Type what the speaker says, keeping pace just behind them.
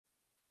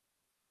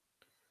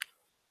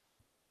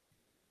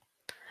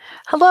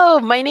Hello,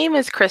 my name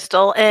is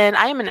Crystal, and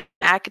I am an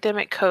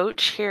academic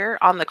coach here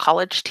on the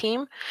college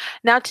team.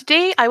 Now,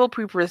 today I will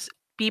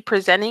be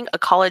presenting a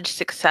college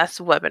success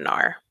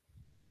webinar.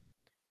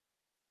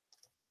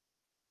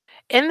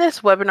 In this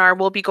webinar,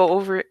 we'll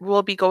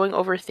be going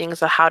over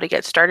things of how to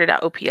get started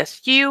at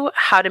OPSU,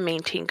 how to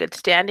maintain good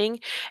standing,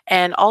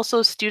 and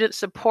also student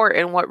support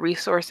and what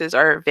resources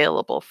are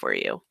available for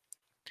you.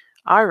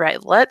 All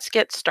right, let's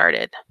get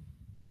started.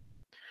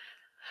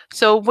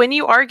 So when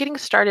you are getting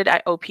started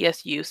at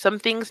OPSU, some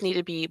things need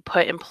to be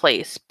put in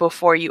place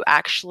before you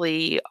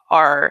actually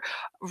are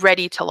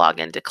ready to log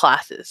into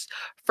classes.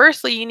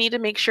 Firstly, you need to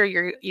make sure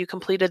you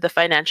completed the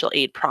financial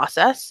aid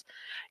process.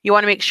 You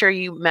want to make sure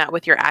you met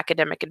with your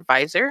academic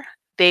advisor.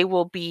 They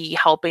will be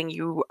helping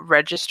you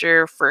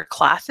register for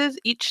classes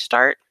each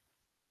start.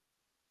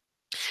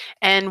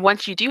 And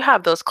once you do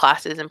have those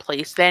classes in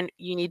place, then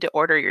you need to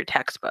order your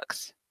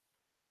textbooks.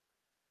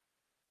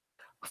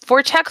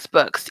 For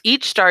textbooks,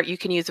 each start you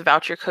can use a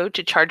voucher code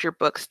to charge your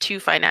books to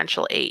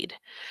financial aid.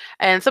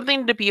 And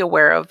something to be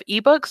aware of,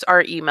 ebooks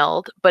are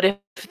emailed, but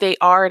if they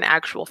are an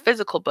actual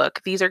physical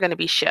book, these are going to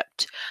be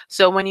shipped.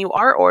 So when you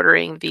are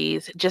ordering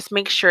these, just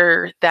make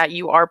sure that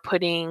you are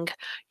putting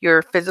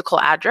your physical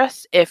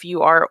address if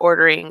you are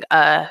ordering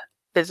a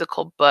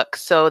physical book,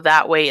 so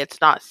that way it's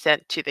not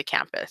sent to the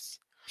campus.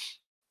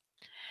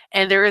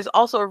 And there is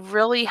also a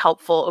really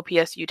helpful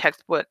OPSU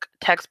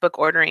textbook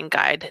ordering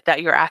guide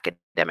that your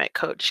academic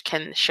coach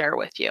can share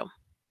with you.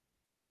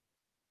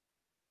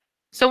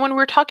 So when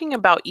we're talking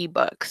about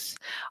ebooks,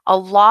 a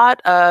lot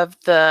of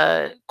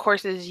the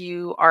courses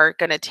you are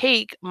going to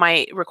take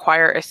might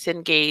require a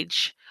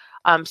Cengage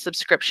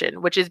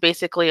subscription, which is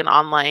basically an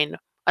online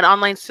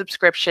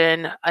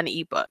subscription, an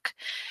ebook,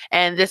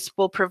 and this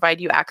will provide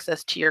you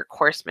access to your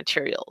course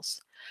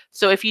materials.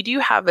 So if you do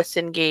have a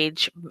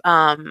Cengage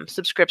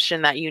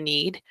subscription that you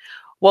need,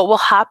 what will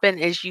happen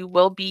is you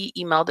will be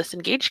emailed a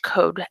Cengage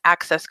code,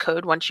 access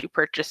code, once you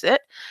purchase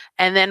it.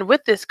 And then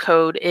with this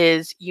code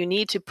is you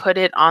need to put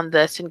it on the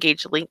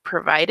Cengage link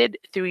provided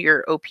through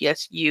your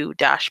OPSU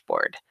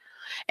dashboard.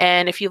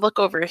 And if you look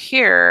over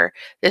here,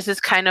 this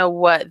is kind of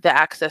what the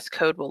access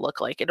code will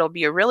look like. It'll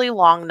be a really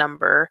long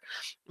number,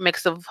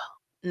 mix of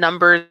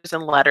numbers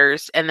and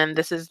letters, and then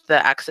this is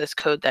the access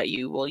code that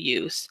you will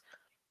use.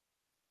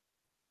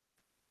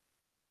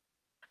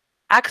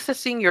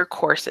 Accessing your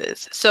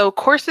courses. So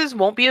courses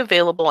won't be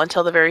available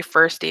until the very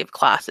first day of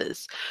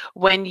classes.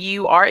 When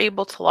you are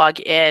able to log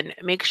in,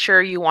 make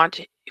sure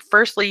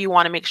firstly, you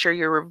want to make sure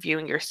you're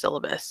reviewing your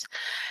syllabus.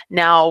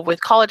 Now,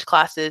 with college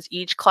classes,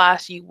 each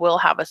class you will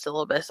have a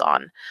syllabus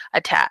on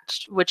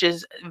attached, which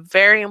is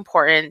very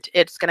important.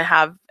 It's going to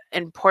have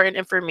important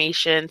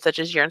information such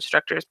as your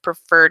instructor's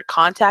preferred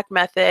contact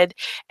method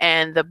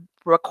and the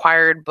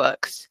required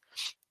books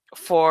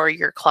for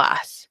your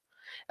class.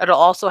 It'll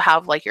also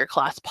have like your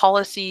class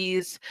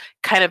policies,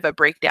 kind of a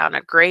breakdown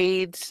of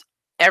grades.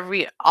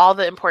 All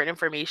the important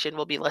information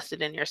will be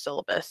listed in your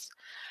syllabus.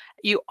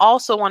 You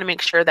also want to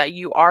make sure that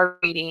you are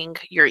reading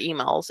your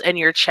emails and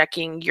you're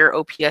checking your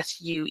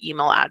OPSU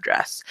email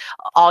address.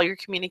 All your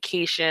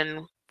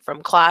communication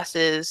from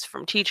classes,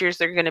 from teachers,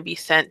 they're going to be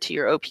sent to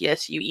your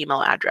OPSU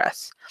email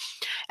address.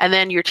 And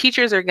then your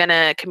teachers are going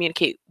to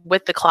communicate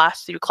with the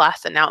class through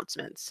class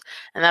announcements,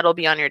 and that'll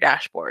be on your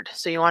dashboard.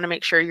 So you want to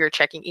make sure you're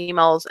checking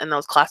emails and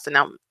those class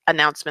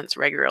announcements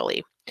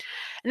regularly.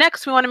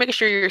 Next, we want to make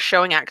sure you're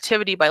showing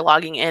activity by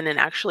logging in and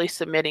actually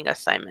submitting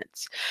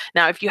assignments.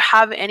 Now, if you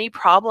have any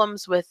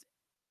problems with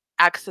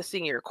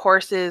accessing your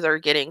courses or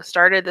getting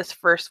started this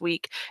first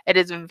week, it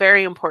is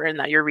very important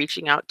that you're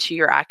reaching out to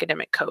your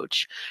academic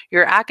coach.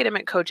 Your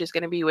academic coach is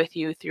going to be with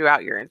you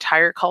throughout your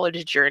entire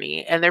college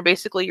journey, and they're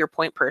basically your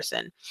point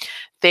person.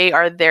 They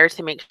are there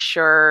to make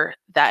sure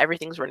that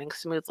everything's running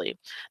smoothly.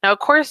 Now, of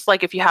course,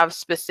 like if you have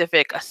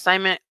specific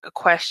assignment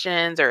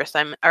questions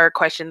or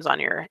questions on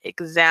your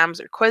exams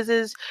or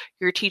quizzes,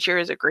 your teacher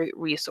is a great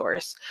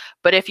resource.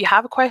 But if you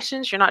have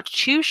questions, you're not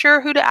too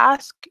sure who to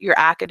ask, your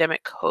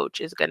academic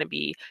coach is going to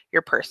be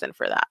your person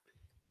for that.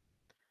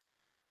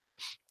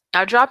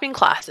 Now, dropping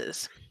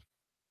classes.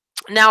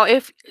 Now,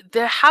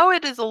 how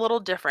it is a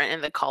little different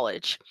in the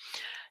college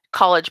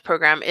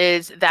program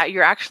is that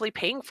you're actually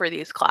paying for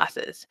these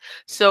classes.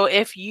 So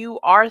if you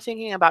are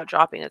thinking about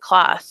dropping a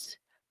class,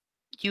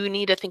 you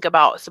need to think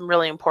about some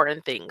really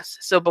important things.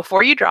 So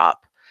before you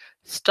drop,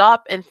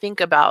 stop and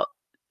think about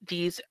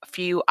these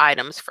few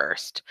items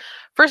first.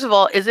 First of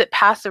all, is it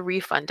past the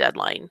refund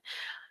deadline?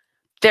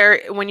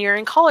 When you're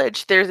in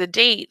college, there's a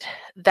date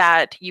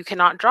that you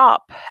cannot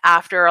drop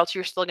after, or else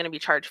you're still going to be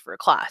charged for a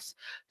class.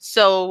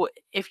 So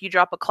if you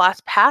drop a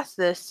class past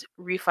this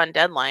refund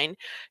deadline,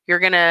 you're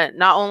going to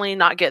not only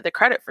not get the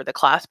credit for the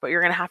class, but you're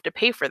going to have to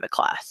pay for the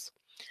class.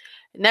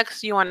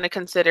 Next, you want to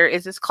consider,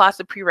 is this class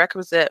a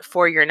prerequisite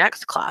for your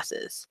next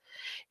classes?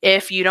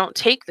 If you don't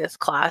take this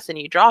class and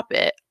you drop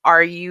it,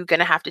 are you going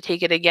to have to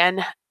take it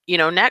again,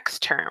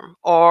 next term?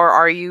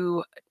 Or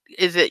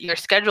is it your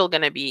schedule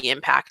going to be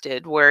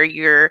impacted where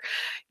you're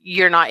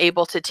not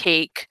able to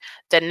take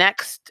the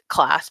next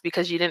class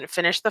because you didn't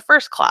finish the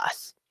first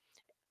class?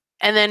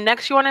 And then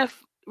next, you want to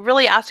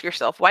really ask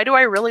yourself, why do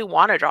I really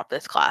want to drop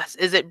this class?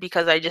 Is it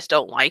because I just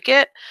don't like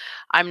it?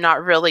 I'm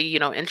not really,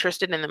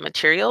 interested in the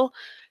material?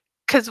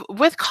 Because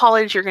with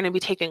college, you're going to be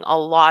taking a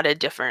lot of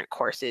different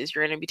courses.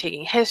 You're going to be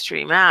taking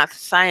history, math,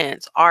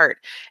 science, art,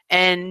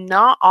 and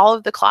not all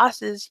of the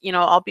classes,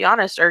 I'll be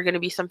honest, are going to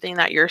be something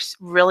that you're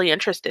really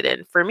interested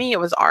in. For me, it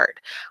was art.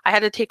 I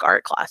had to take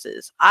art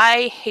classes.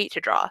 I hate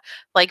to draw.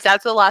 Like,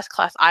 that's the last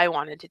class I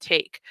wanted to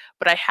take,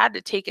 but I had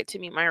to take it to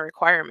meet my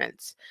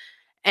requirements.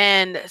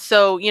 And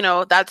so,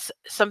 that's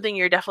something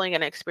you're definitely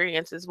going to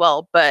experience as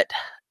well. But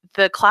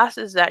the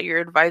classes that your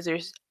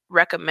advisors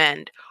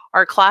recommend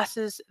are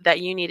classes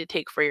that you need to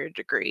take for your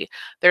degree.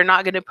 They're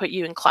not going to put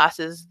you in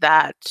classes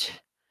that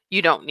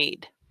you don't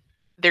need.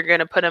 They're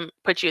going to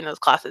put you in those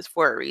classes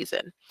for a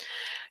reason.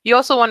 You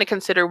also want to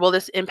consider, will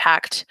this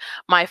impact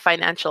my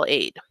financial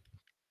aid?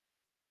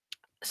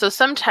 So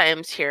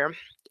sometimes here,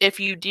 if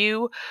you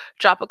do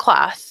drop a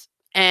class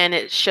and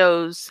it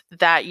shows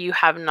that you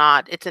have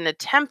not, it's an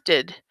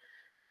attempted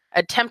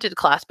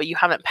class, but you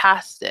haven't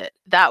passed it,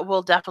 that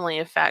will definitely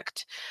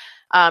affect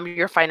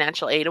your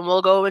financial aid. And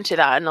we'll go into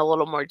that in a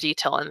little more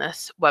detail in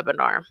this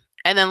webinar.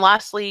 And then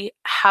lastly,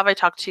 have I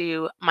talked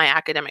to my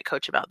academic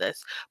coach about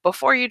this?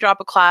 Before you drop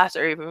a class,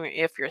 or even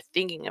if you're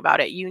thinking about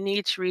it, you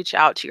need to reach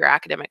out to your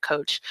academic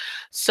coach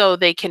so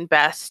they can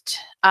best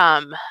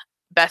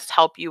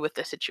help you with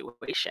the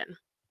situation.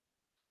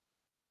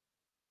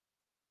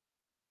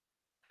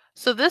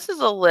 So this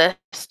is a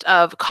list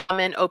of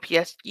common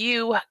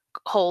OPSU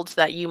holds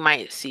that you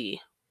might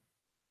see.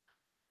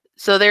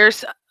 So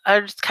there's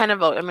just kind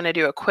of I'm going to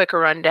do a quick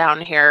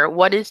rundown here.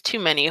 What is too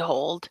many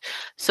hold?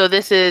 So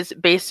this is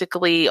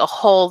basically a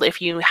hold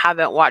if you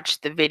haven't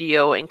watched the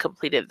video and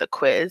completed the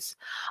quiz.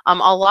 A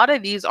lot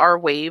of these are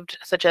waived,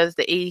 such as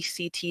the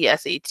ACT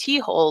SAT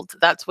hold.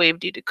 That's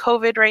waived due to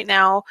COVID right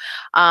now.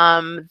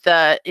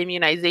 The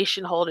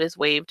immunization hold is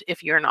waived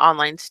if you're an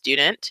online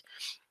student.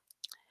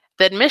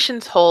 The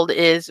admissions hold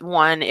is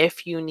one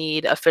if you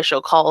need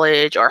official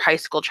college or high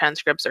school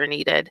transcripts are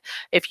needed.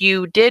 If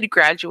you did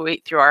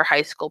graduate through our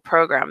high school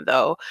program,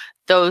 though,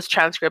 those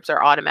transcripts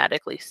are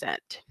automatically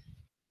sent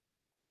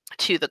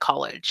to the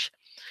college.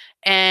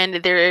 And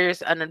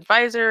there's an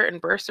advisor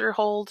and bursar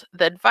hold.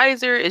 The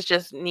advisor is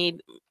just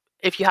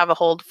if you have a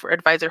hold for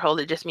advisor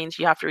hold, it just means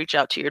you have to reach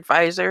out to your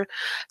advisor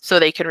so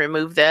they can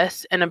remove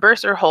this. And a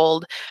bursar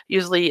hold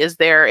usually is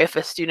there if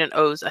a student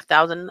owes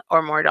 $1,000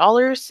 or more,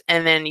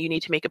 and then you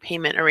need to make a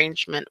payment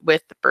arrangement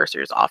with the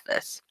bursar's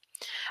office.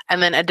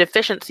 And then a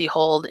deficiency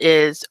hold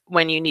is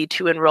when you need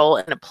to enroll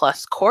in a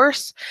plus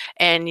course,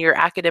 and your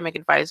academic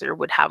advisor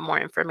would have more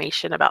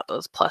information about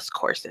those plus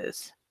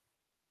courses.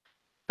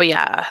 But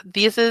yeah,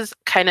 this is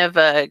kind of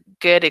a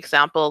good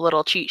example, a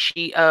little cheat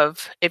sheet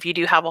of if you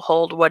do have a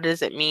hold, what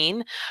does it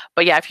mean?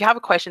 But yeah, if you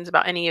have questions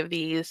about any of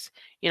these,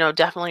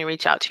 definitely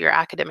reach out to your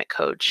academic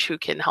coach who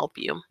can help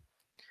you.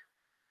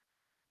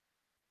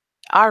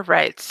 All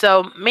right,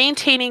 so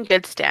maintaining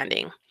good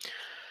standing.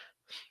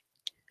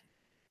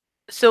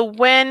 So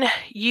when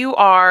you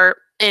are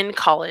in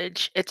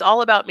college, it's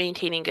all about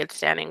maintaining good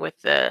standing with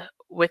the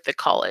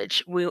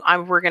college. We're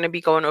going to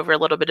be going over a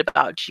little bit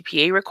about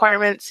GPA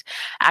requirements,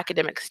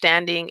 academic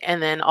standing,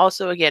 and then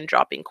also again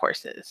dropping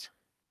courses.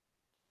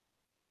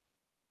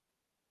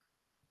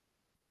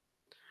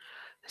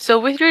 So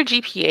with your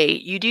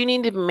GPA, you do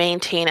need to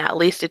maintain at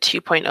least a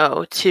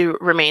 2.0 to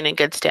remain in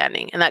good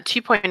standing. And that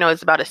 2.0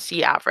 is about a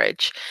C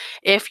average.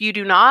 If you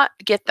do not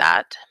get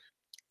that,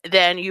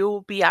 then you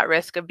will be at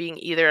risk of being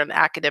either an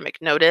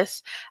academic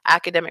notice,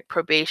 academic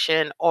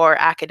probation, or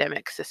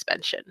academic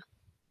suspension.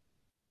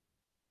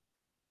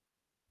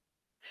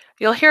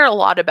 You'll hear a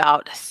lot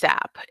about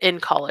SAP in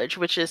college,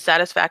 which is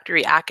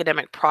satisfactory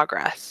academic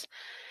progress.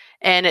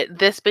 And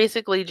this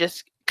basically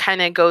just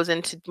kind of goes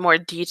into more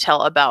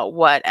detail about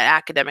what an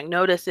academic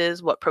notice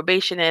is, what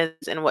probation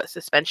is, and what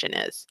suspension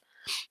is.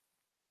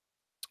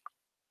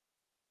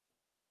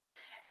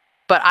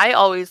 But I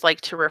always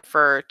like to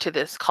refer to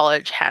this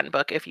college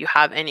handbook if you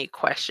have any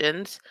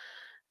questions.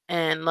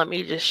 And let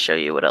me just show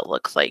you what it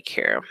looks like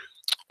here.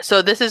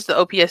 So this is the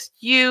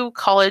OPSU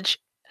college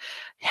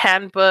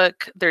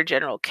handbook, their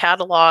general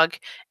catalog,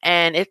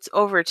 and it's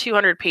over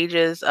 200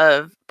 pages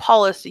of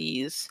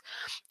policies.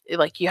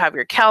 Like, you have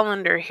your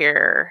calendar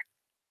here,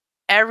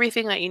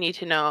 everything that you need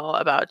to know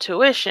about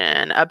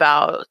tuition,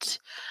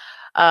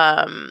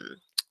 um,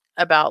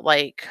 about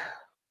like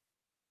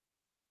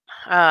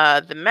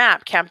the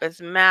map,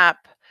 campus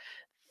map,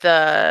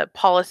 the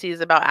policies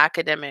about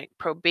academic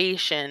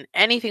probation,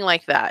 anything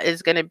like that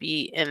is going to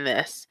be in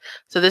this.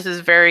 So this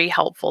is very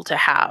helpful to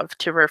have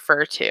to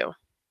refer to.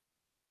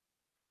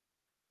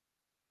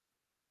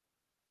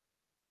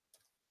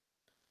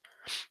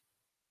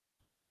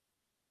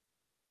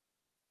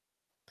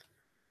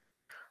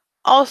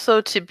 Also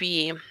to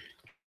be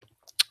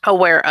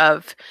aware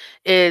of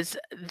is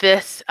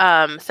this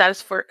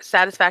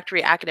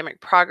satisfactory academic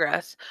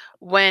progress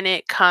when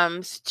it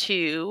comes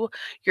to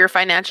your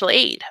financial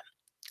aid.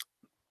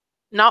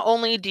 Not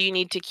only do you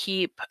need to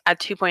keep a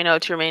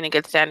 2.0 to remain in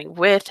good standing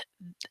with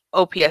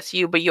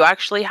OPSU, but you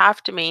actually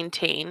have to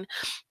maintain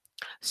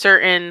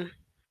certain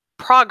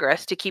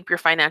progress to keep your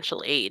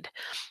financial aid.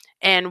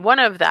 And one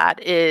of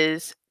that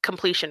is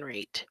completion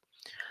rate.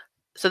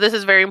 So this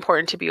is very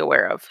important to be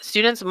aware of.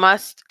 Students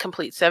must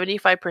complete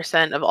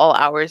 75% of all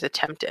hours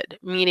attempted,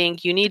 meaning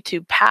you need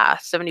to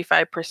pass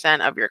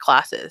 75% of your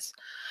classes.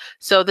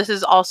 So this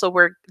is also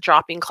where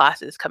dropping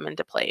classes come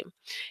into play.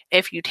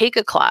 If you take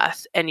a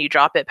class and you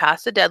drop it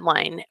past the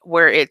deadline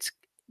where it's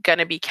going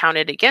to be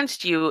counted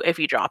against you if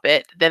you drop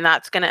it, then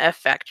that's going to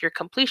affect your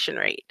completion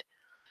rate.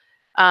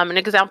 An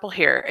example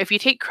here, if you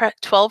take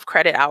 12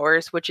 credit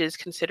hours, which is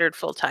considered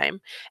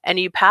full-time, and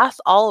you pass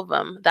all of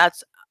them,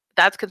 that's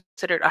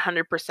considered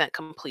 100%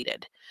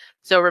 completed.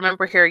 So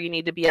remember here, you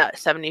need to be at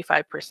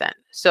 75%.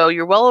 So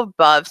you're well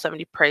above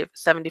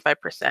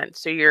 75%.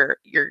 So you're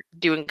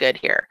doing good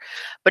here.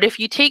 But if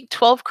you take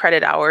 12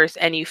 credit hours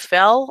and you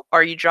fail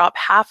or you drop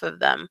half of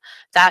them,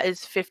 that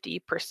is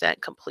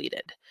 50%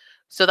 completed.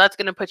 So that's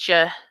going to put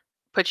you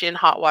in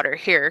hot water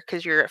here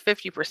because you're at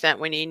 50%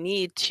 when you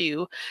need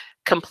to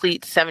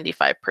complete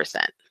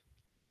 75%.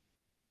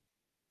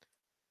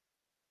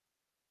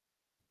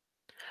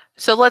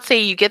 So let's say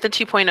you get the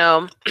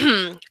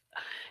 2.0,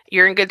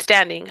 you're in good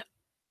standing.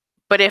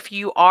 But if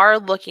you are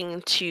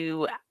looking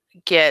to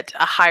get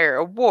a higher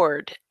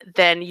award,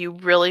 then you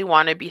really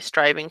want to be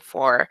striving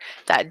for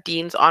that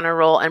Dean's Honor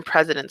Roll and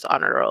President's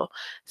Honor Roll.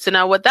 So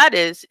now what that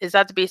is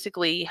that's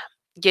basically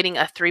getting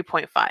a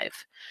 3.5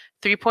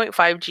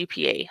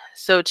 GPA.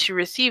 So to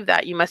receive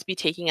that, you must be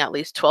taking at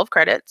least 12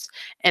 credits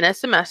in a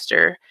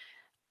semester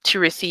to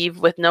receive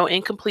with no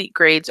incomplete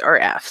grades or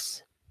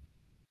Fs.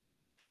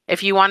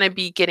 If you want to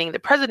be getting the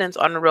President's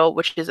Honor Roll,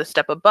 which is a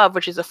step above,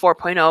 which is a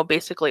 4.0,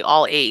 basically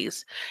all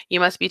A's, you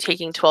must be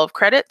taking 12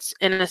 credits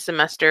in a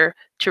semester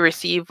to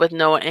receive with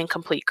no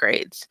incomplete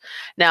grades.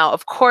 Now,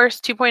 of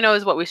course, 2.0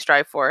 is what we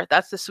strive for.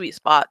 That's the sweet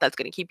spot. That's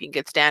going to keep you in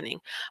good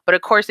standing. But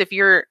of course, if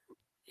you're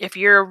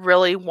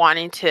really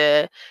wanting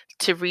to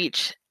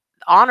reach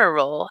honor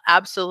roll,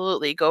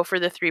 absolutely go for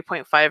the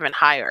 3.5 and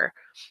higher.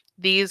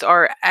 These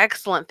are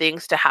excellent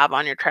things to have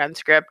on your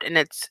transcript, and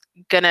it's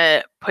going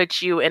to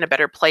put you in a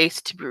better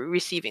place to be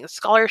receiving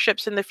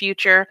scholarships in the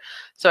future.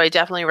 So I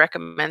definitely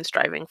recommend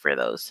striving for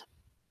those.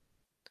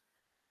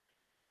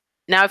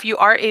 Now, if you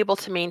are able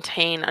to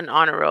maintain an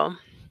honor roll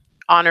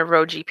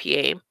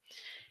GPA,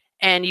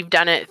 and you've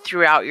done it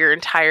throughout your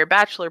entire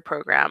bachelor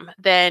program,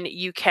 then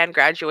you can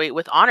graduate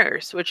with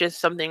honors, which is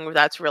something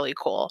that's really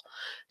cool.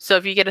 So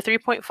if you get a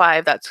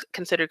 3.5, that's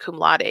considered cum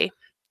laude,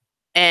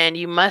 and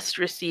you must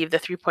receive the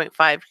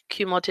 3.5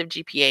 cumulative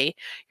GPA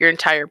your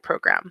entire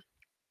program.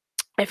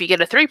 If you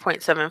get a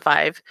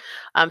 3.75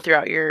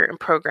 throughout your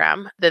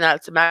program, then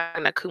that's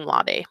magna cum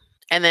laude.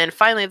 And then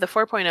finally, the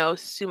 4.0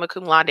 summa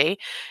cum laude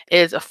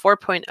is a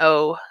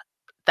 4.0,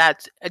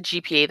 that's a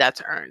GPA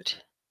that's earned.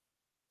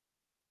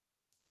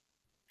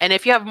 And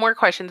if you have more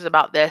questions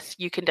about this,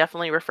 you can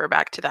definitely refer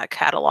back to that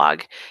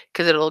catalog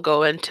because it'll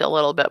go into a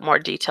little bit more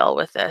detail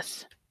with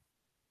this.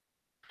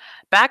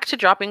 Back to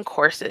dropping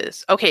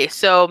courses. Okay,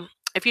 so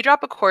if you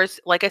drop a course,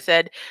 like I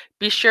said,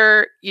 be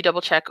sure you double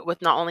check with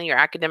not only your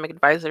academic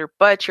advisor,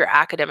 but your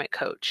academic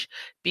coach,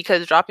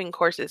 because dropping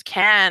courses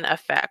can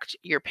affect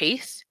your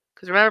pace.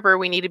 Because remember,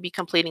 we need to be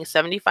completing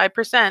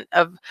 75%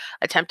 of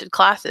attempted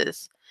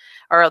classes,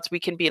 or else we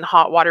can be in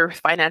hot water with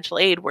financial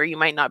aid where you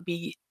might not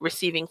be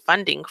receiving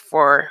funding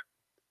for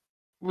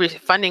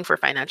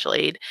financial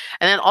aid.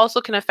 And then also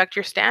can affect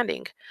your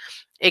standing.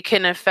 It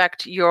can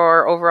affect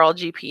your overall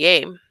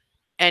GPA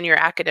and your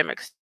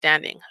academic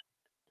standing.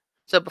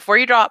 So before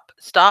you drop,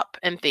 stop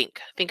and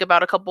think. Think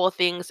about a couple of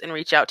things and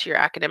reach out to your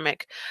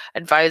academic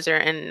advisor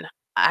and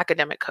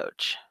academic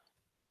coach.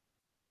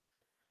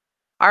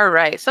 All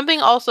right.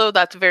 Something also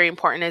that's very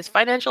important is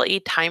financial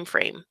aid time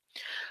frame.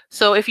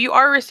 So if you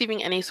are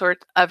receiving any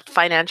sort of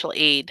financial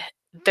aid,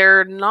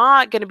 they're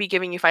not going to be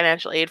giving you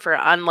financial aid for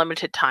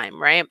unlimited time,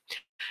 right?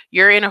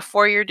 You're in a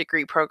 4-year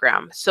degree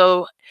program.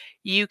 So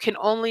you can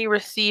only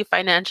receive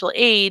financial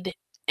aid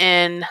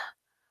in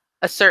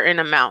a certain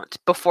amount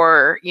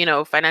before,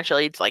 financial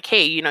aid's like,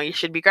 hey, you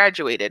should be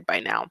graduated by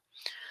now.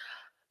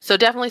 So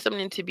definitely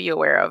something to be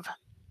aware of.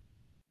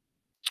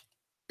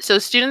 So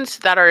students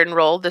that are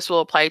enrolled, this will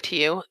apply to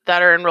you,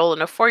 that are enrolled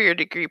in a 4-year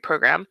degree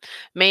program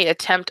may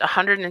attempt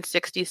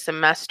 160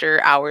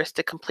 semester hours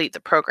to complete the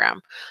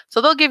program.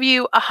 So they'll give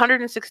you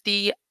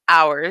 160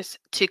 hours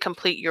to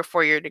complete your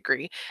 4-year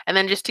degree. And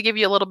then just to give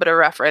you a little bit of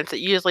reference, it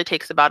usually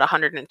takes about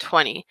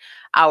 120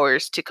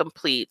 hours to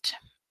complete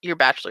your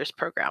bachelor's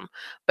program.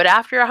 But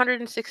after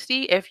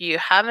 160, if you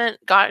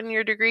haven't gotten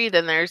your degree,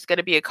 then there's going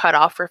to be a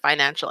cutoff for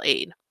financial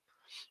aid.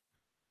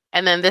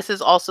 And then this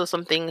is also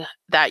something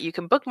that you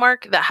can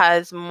bookmark that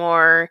has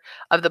more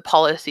of the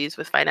policies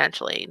with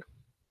financial aid.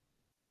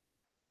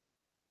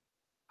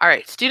 All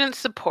right, student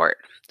support.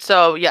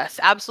 So yes,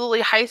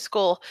 absolutely, high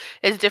school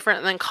is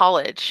different than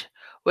college.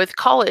 With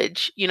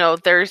college,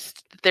 there's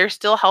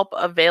still help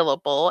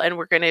available, and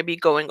we're going to be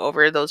going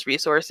over those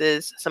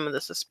resources, some of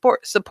the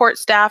support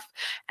staff,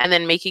 and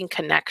then making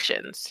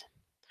connections.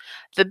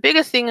 The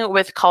biggest thing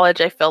with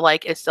college, I feel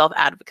like, is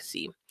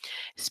self-advocacy,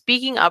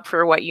 speaking up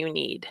for what you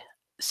need.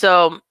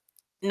 So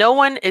no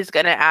one is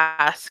going to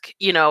ask,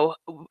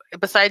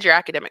 besides your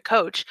academic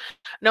coach,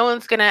 no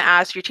one's going to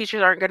ask, your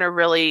teachers aren't going to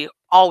really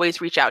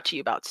always reach out to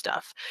you about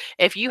stuff.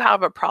 If you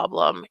have a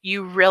problem,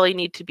 you really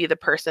need to be the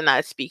person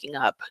that is speaking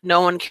up.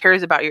 No one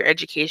cares about your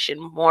education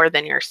more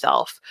than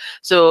yourself.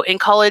 So in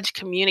college,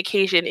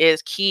 communication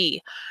is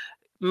key.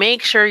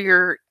 Make sure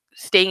you're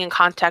staying in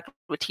contact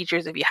with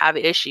teachers if you have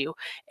an issue.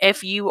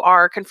 If you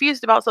are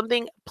confused about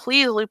something,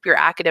 please loop your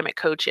academic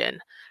coach in.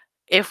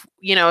 If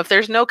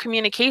there's no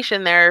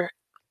communication there,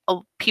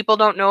 people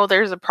don't know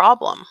there's a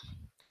problem.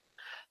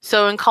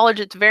 So in college,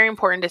 it's very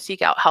important to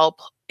seek out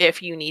help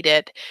if you need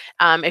it.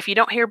 If you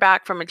don't hear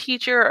back from a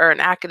teacher or an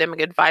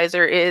academic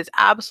advisor, it is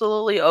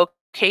absolutely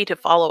okay to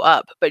follow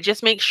up, but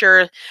just make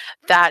sure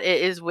that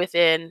it is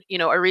within,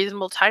 a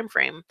reasonable time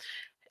frame.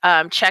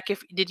 Check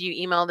if did you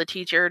email the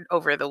teacher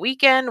over the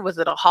weekend? Was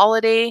it a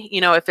holiday?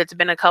 If it's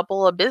been a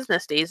couple of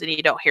business days and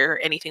you don't hear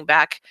anything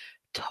back,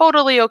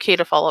 totally okay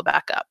to follow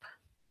back up.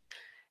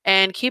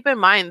 And keep in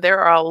mind, there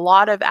are a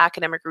lot of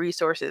academic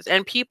resources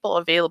and people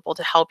available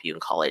to help you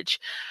in college.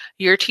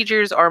 Your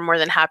teachers are more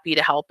than happy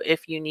to help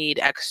if you need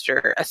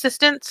extra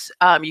assistance.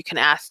 You can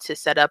ask to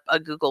set up a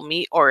Google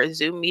Meet or a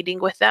Zoom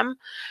meeting with them.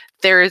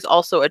 There is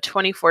also a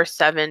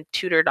 24/7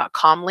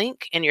 tutor.com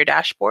link in your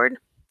dashboard.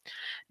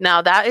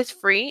 Now that is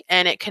free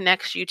and it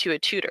connects you to a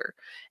tutor.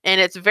 And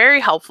it's very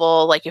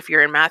helpful, like if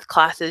you're in math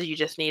classes, you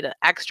just need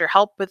extra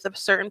help with a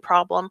certain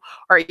problem,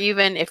 or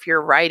even if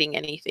you're writing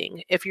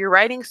anything. If you're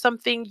writing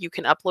something, you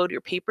can upload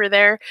your paper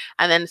there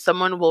and then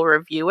someone will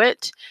review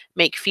it,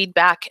 make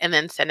feedback, and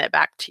then send it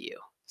back to you.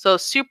 So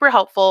super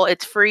helpful.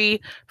 It's free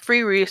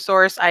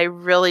resource. I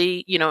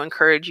really,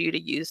 encourage you to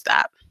use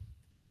that.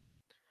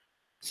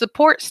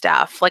 Support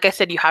staff, like I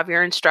said, you have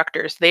your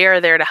instructors. They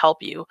are there to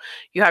help you.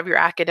 You have your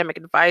academic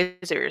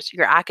advisors,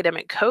 your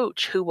academic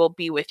coach who will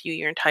be with you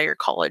your entire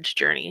college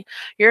journey.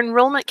 Your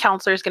enrollment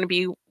counselor is going to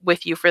be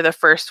with you for the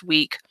first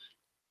week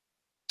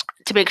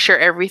to make sure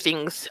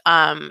everything's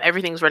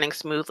running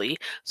smoothly.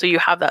 So you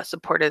have that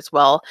support as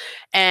well.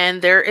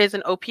 And there is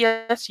an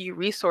OPSU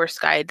resource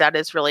guide that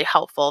is really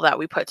helpful that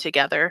we put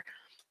together.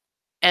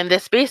 And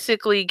this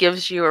basically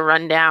gives you a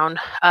rundown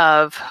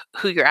of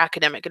who your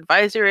academic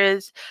advisor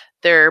is,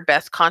 their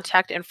best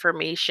contact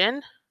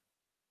information,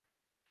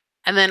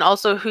 and then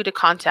also who to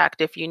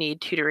contact if you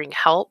need tutoring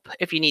help,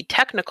 if you need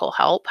technical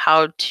help,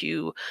 how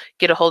to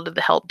get a hold of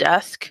the help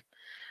desk,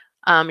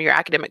 your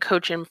academic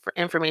coach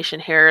information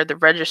here, the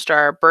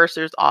registrar,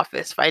 bursar's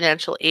office,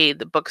 financial aid,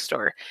 the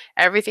bookstore.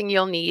 Everything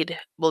you'll need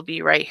will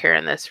be right here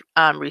in this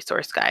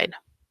resource guide.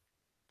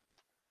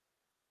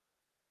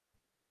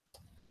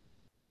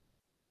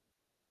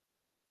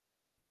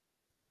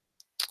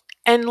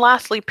 And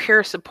lastly,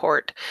 peer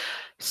support.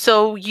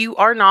 So you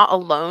are not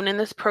alone in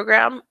this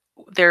program.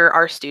 There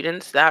are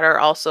students that are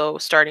also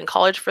starting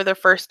college for the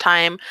first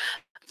time.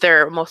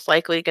 They're most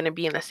likely going to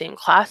be in the same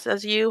class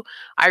as you.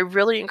 I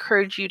really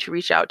encourage you to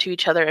reach out to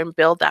each other and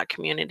build that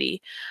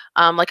community.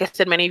 Like I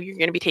said, many of you are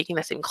going to be taking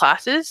the same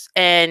classes,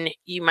 and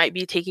you might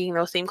be taking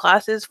those same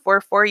classes for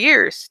 4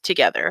 years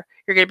together.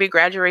 You're going to be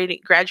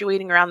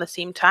graduating around the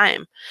same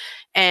time.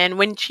 And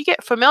when you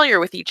get familiar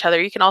with each other,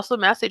 you can also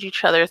message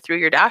each other through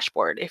your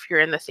dashboard if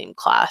you're in the same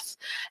class.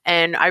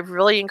 And I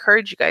really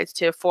encourage you guys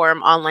to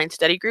form online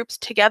study groups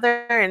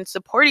together and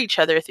support each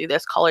other through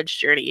this college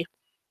journey.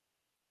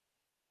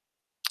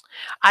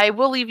 I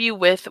will leave you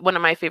with one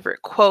of my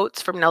favorite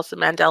quotes from Nelson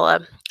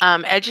Mandela.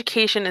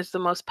 Education is the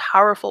most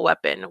powerful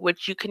weapon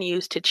which you can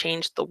use to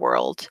change the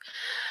world.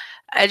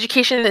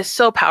 Education is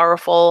so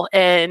powerful,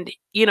 and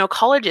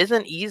college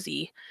isn't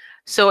easy.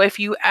 So if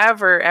you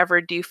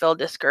ever do feel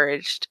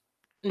discouraged,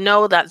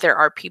 know that there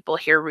are people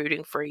here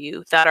rooting for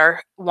you, that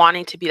are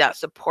wanting to be that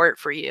support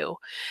for you,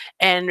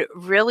 and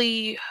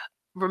really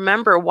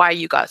remember why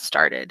you got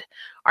started.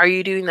 Are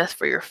you doing this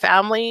for your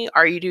family?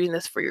 Are you doing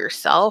this for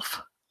yourself?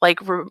 Like,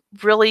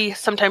 really,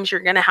 sometimes you're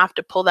going to have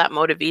to pull that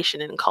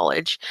motivation in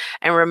college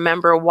and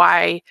remember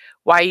why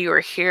you are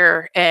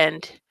here,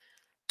 and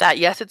that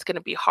yes, it's going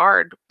to be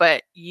hard,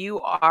 but you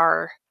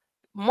are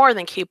more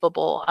than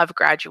capable of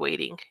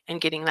graduating and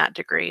getting that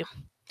degree.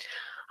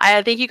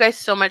 I thank you guys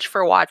so much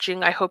for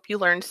watching. I hope you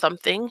learned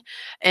something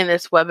in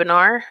this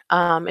webinar.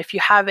 If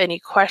you have any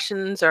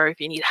questions or if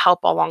you need help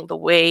along the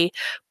way,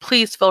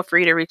 please feel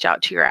free to reach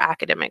out to your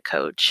academic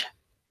coach.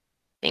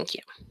 Thank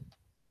you.